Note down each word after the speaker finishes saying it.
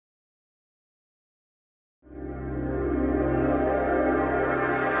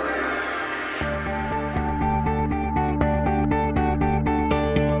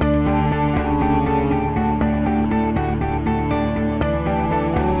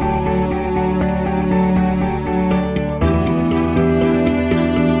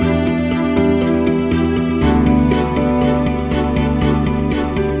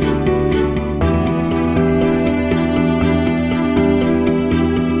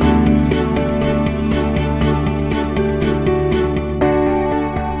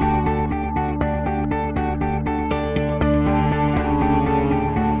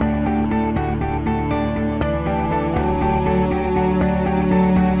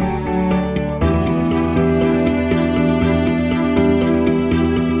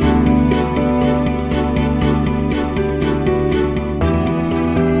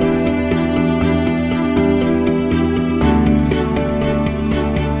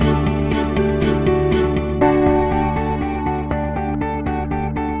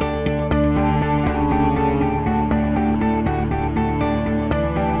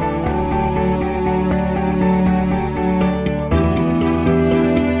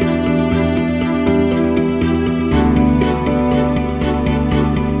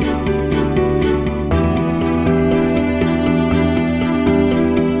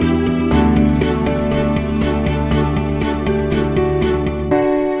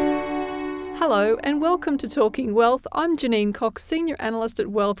Hello and welcome to Talking Wealth. I'm Janine Cox, Senior Analyst at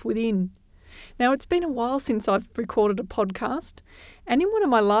Wealth Within. Now, it's been a while since I've recorded a podcast, and in one of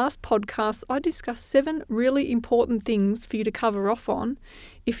my last podcasts I discussed 7 really important things for you to cover off on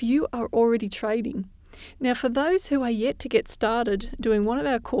if you are already trading. Now, for those who are yet to get started doing one of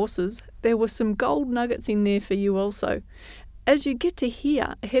our courses, there were some gold nuggets in there for you also, as you get to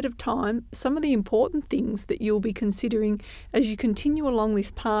hear ahead of time some of the important things that you'll be considering as you continue along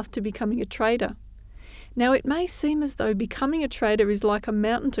this path to becoming a trader. Now, it may seem as though becoming a trader is like a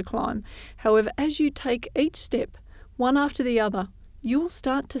mountain to climb. However, as you take each step, one after the other, you'll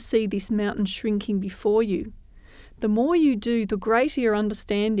start to see this mountain shrinking before you. The more you do, the greater your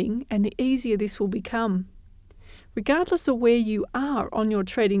understanding and the easier this will become. Regardless of where you are on your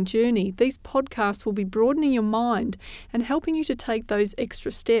trading journey, these podcasts will be broadening your mind and helping you to take those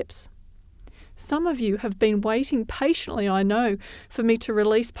extra steps. Some of you have been waiting patiently, I know, for me to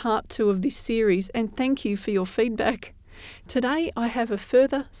release part 2 of this series, and thank you for your feedback. Today I have a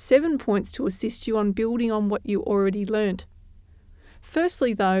further 7 points to assist you on building on what you already learnt.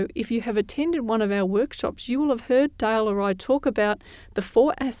 Firstly though, if you have attended one of our workshops, you will have heard Dale or I talk about the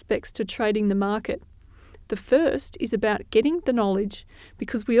 4 aspects to trading the market. The first is about getting the knowledge,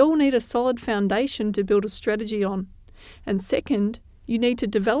 because we all need a solid foundation to build a strategy on. And second, you need to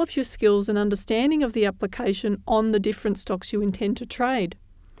develop your skills and understanding of the application on the different stocks you intend to trade.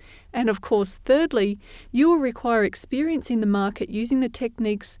 And of course, thirdly, you will require experience in the market using the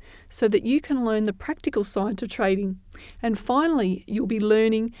techniques so that you can learn the practical side to trading. And finally, you'll be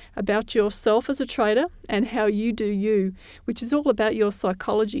learning about yourself as a trader and how you do you, which is all about your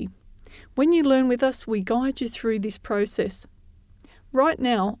psychology. When you learn with us, we guide you through this process. Right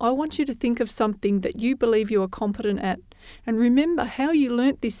now, I want you to think of something that you believe you are competent at, and remember how you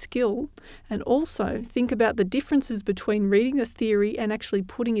learnt this skill, and also think about the differences between reading the theory and actually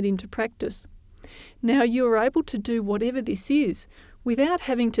putting it into practice. Now you are able to do whatever this is without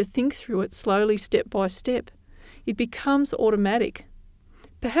having to think through it slowly step by step. It becomes automatic.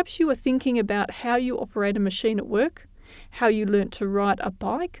 Perhaps you are thinking about how you operate a machine at work, how you learnt to ride a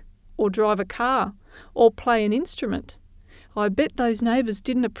bike, or drive a car, or play an instrument. I bet those neighbours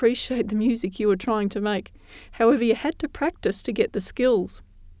didn't appreciate the music you were trying to make. However, you had to practice to get the skills.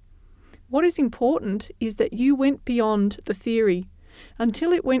 What is important is that you went beyond the theory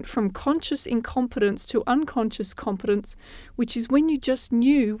until it went from conscious incompetence to unconscious competence, which is when you just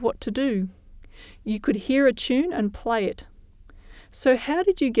knew what to do. You could hear a tune and play it. So how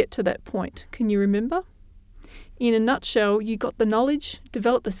did you get to that point? Can you remember? In a nutshell, you got the knowledge,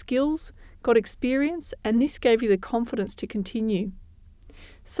 developed the skills, got experience, and this gave you the confidence to continue.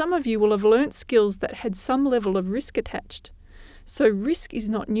 Some of you will have learnt skills that had some level of risk attached, so risk is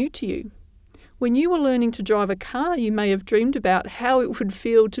not new to you. When you were learning to drive a car, you may have dreamed about how it would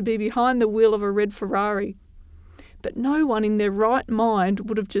feel to be behind the wheel of a red Ferrari. But no one in their right mind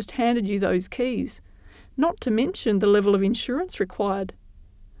would have just handed you those keys, not to mention the level of insurance required.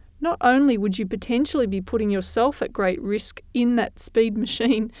 Not only would you potentially be putting yourself at great risk in that speed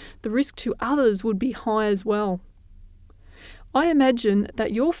machine, the risk to others would be high as well. I imagine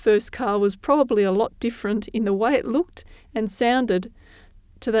that your first car was probably a lot different in the way it looked and sounded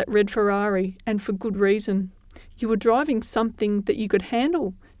to that red Ferrari, and for good reason. You were driving something that you could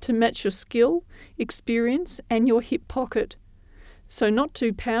handle to match your skill, experience, and your hip pocket. So not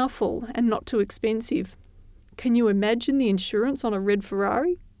too powerful and not too expensive. Can you imagine the insurance on a red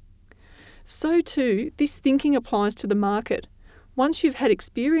Ferrari? So too, this thinking applies to the market. Once you've had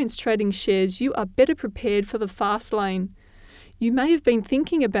experience trading shares, you are better prepared for the fast lane. You may have been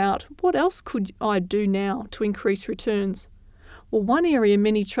thinking about, what else could I do now to increase returns? Well, one area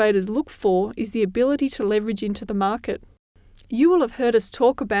many traders look for is the ability to leverage into the market. You will have heard us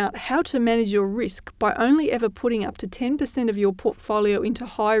talk about how to manage your risk by only ever putting up to 10% of your portfolio into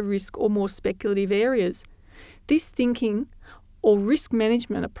high risk or more speculative areas. This thinking or risk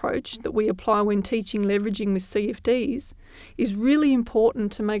management approach that we apply when teaching leveraging with CFDs is really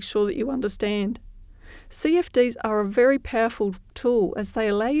important to make sure that you understand. CFDs are a very powerful tool as they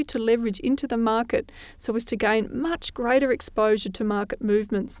allow you to leverage into the market so as to gain much greater exposure to market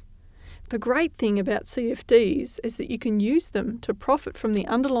movements. The great thing about CFDs is that you can use them to profit from the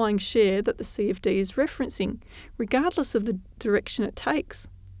underlying share that the CFD is referencing, regardless of the direction it takes.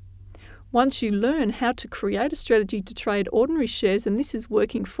 Once you learn how to create a strategy to trade ordinary shares and this is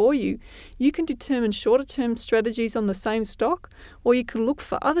working for you, you can determine shorter-term strategies on the same stock, or you can look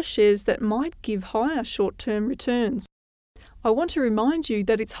for other shares that might give higher short-term returns. I want to remind you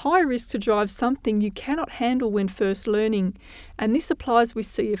that it's high risk to drive something you cannot handle when first learning, and this applies with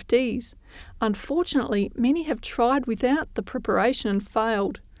CFDs. Unfortunately, many have tried without the preparation and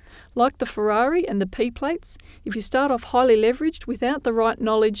failed. Like the Ferrari and the P-plates, if you start off highly leveraged without the right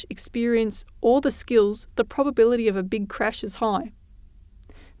knowledge, experience, or the skills, the probability of a big crash is high.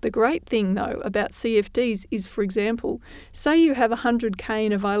 The great thing, though, about CFDs is, for example, say you have 100k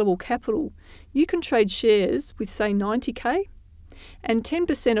in available capital, you can trade shares with, say, 90k, and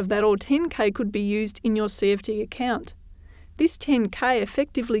 10% of that, or 10k, could be used in your CFD account. This 10k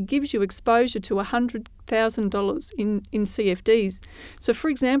effectively gives you exposure to $100,000 in CFDs. So, for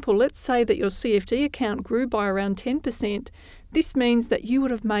example, let's say that your CFD account grew by around 10%. This means that you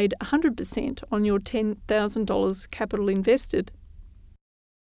would have made 100% on your $10,000 capital invested.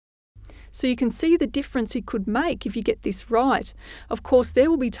 So you can see the difference it could make if you get this right. Of course, there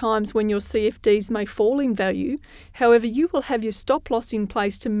will be times when your CFDs may fall in value. However, you will have your stop loss in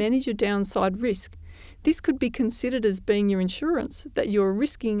place to manage your downside risk. This could be considered as being your insurance, that you're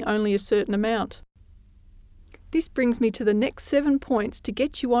risking only a certain amount. This brings me to the next 7 points to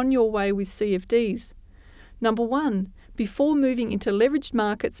get you on your way with CFDs. Number 1, before moving into leveraged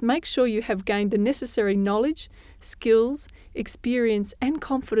markets, make sure you have gained the necessary knowledge, skills, experience, and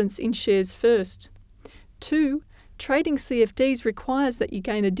confidence in shares first. 2, trading CFDs requires that you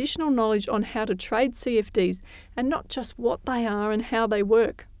gain additional knowledge on how to trade CFDs and not just what they are and how they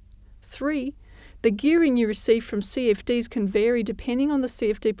work. 3, the gearing you receive from CFDs can vary depending on the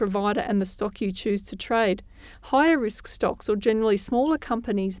CFD provider and the stock you choose to trade. Higher risk stocks, or generally smaller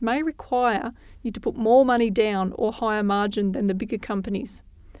companies, may require you to put more money down or higher margin than the bigger companies.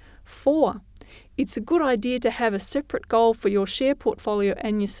 4, it's a good idea to have a separate goal for your share portfolio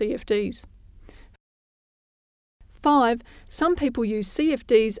and your CFDs. 5, some people use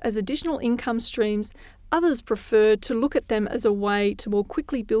CFDs as additional income streams. Others prefer to look at them as a way to more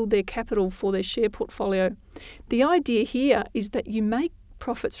quickly build their capital for their share portfolio. The idea here is that you make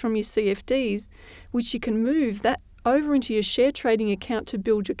profits from your CFDs, which you can move that over into your share trading account to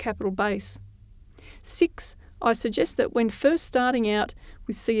build your capital base. 6, I suggest that when first starting out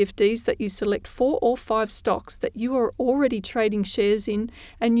with CFDs that you select 4 or 5 stocks that you are already trading shares in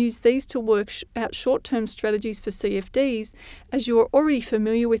and use these to work out short-term strategies for CFDs, as you are already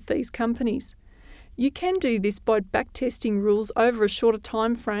familiar with these companies. You can do this by backtesting rules over a shorter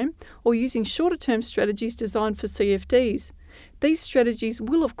time frame or using shorter-term strategies designed for CFDs. These strategies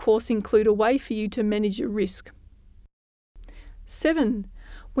will, of course, include a way for you to manage your risk. 7.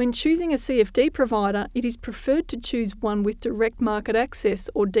 When choosing a CFD provider, it is preferred to choose one with direct market access,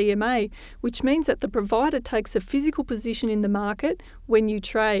 or DMA, which means that the provider takes a physical position in the market when you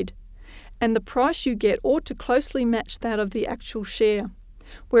trade, and the price you get ought to closely match that of the actual share.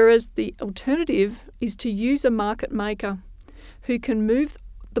 Whereas the alternative is to use a market maker who can move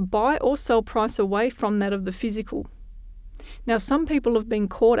the buy or sell price away from that of the physical. Now, some people have been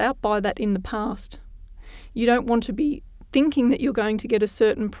caught out by that in the past. You don't want to be thinking that you're going to get a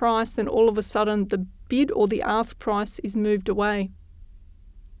certain price, then all of a sudden the bid or the ask price is moved away.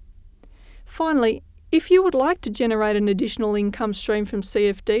 Finally, if you would like to generate an additional income stream from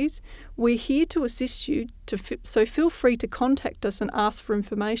CFDs, we're here to assist you, so feel free to contact us and ask for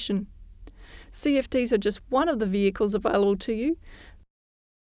information. CFDs are just one of the vehicles available to you.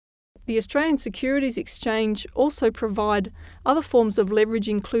 The Australian Securities Exchange also provide other forms of leverage,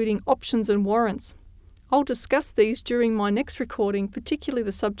 including options and warrants. I'll discuss these during my next recording, particularly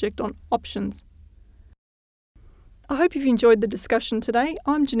the subject on options. I hope you've enjoyed the discussion today.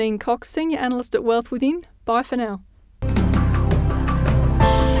 I'm Janine Cox, Senior Analyst at Wealth Within. Bye for now.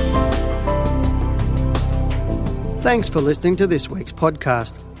 Thanks for listening to this week's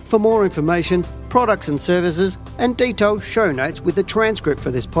podcast. For more information, products and services, and detailed show notes with a transcript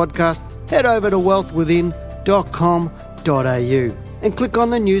for this podcast, head over to wealthwithin.com.au and click on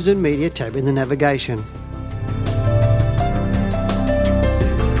the News and Media tab in the navigation.